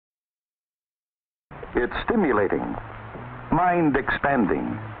It's stimulating,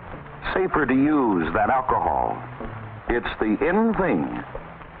 mind-expanding, safer to use than alcohol. It's the in thing,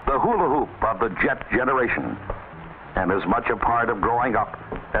 the hula hoop of the jet generation, and as much a part of growing up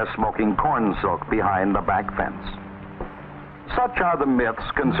as smoking corn silk behind the back fence. Such are the myths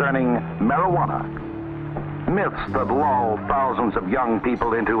concerning marijuana. Myths that lull thousands of young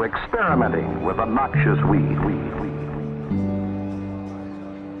people into experimenting with the noxious weed.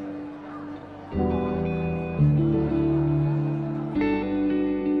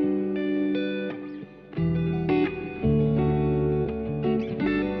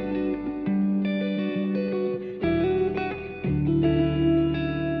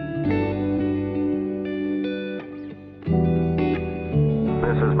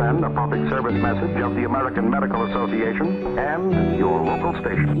 A public service message of the American Medical Association and your local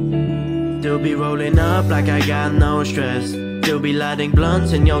station. Still be rolling up like I got no stress. Still be lighting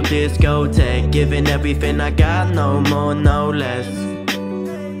blunts in your discotheque, giving everything I got, no more, no less.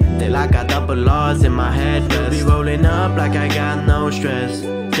 Still I got double laws in my head. Still be rolling up like I got no stress.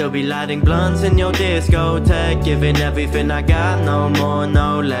 Still be lighting blunts in your discotheque, giving everything I got, no more,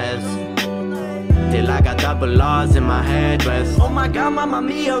 no less. Still I got double laws in my headrest. Oh my god, mamma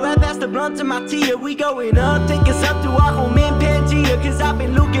mia, right past the blunt to my tia. We going up, take us up to our home in Pangea. Cause I've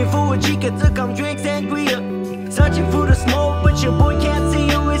been looking for a chica to come drink sangria. Searching for the smoke, but your boy can't see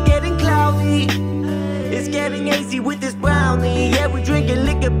you. It's getting cloudy, it's getting hazy with this brownie. Yeah, we drinking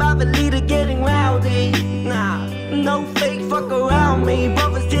liquor by the liter, getting rowdy. Nah, no fake, fuck around me.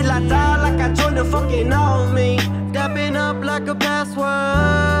 Brothers till I die like I joined the fucking army. Stepping up like a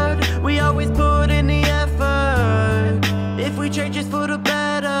password. We always put in the effort. If we change it's for the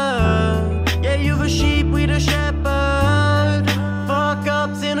better. Yeah, you the sheep, we the shepherd. Fuck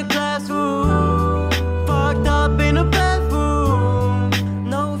ups in a classroom, fucked up in a bathroom.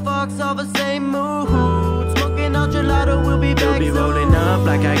 No fucks all the same mood. Smoking on gelato, we'll be back soon. Still be rolling up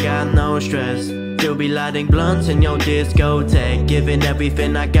like I got no stress. Still be lighting blunts in your discotheque, giving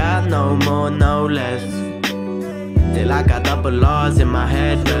everything I got, no more, no less. Still I got double laws in my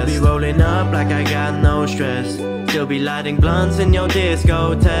head. Still be rolling up like I got no stress. Still be lighting blunts in your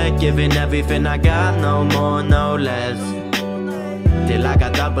discotheque, giving everything I got, no more, no less. Still I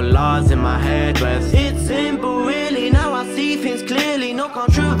got double laws in my headrest. It's simple really, now I see things clearly. No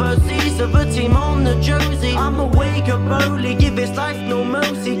controversies of a team on the jersey. I'ma wake up early, give this life no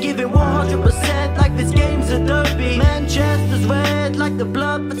mercy. Give it 100% like this game's a derby. Manchester's red like the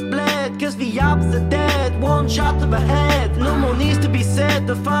blood that's bled. Cause the ops are dead, one shot to the head. No more needs to be said,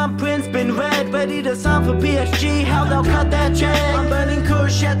 the fine print's been read. Ready to sign for PSG, how they'll cut that check. I'm burning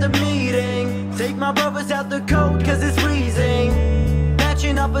kush at the meeting. Take my brothers out the coat cause it's freezing.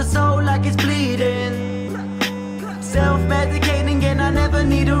 Patching up a soul like it's bleeding. Self-medicating and I never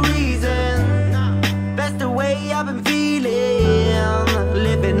need a reason. That's the way I've been feeling.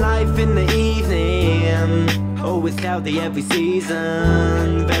 Living life in the evening. Oh, it's cloudy every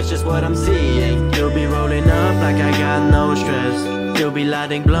season. That's just what I'm seeing. Still be rolling up like I got no stress. Still be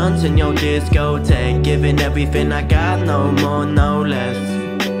lighting blunts in your discotheque, giving everything I got, no more, no less.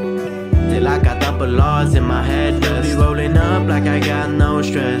 Still I got double laws in my head. Still be rolling up like I got no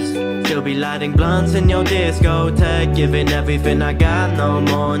stress. Still be lighting blunts in your discotheque, giving everything I got, no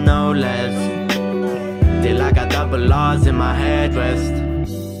more, no less. Still I got double laws in my headrest.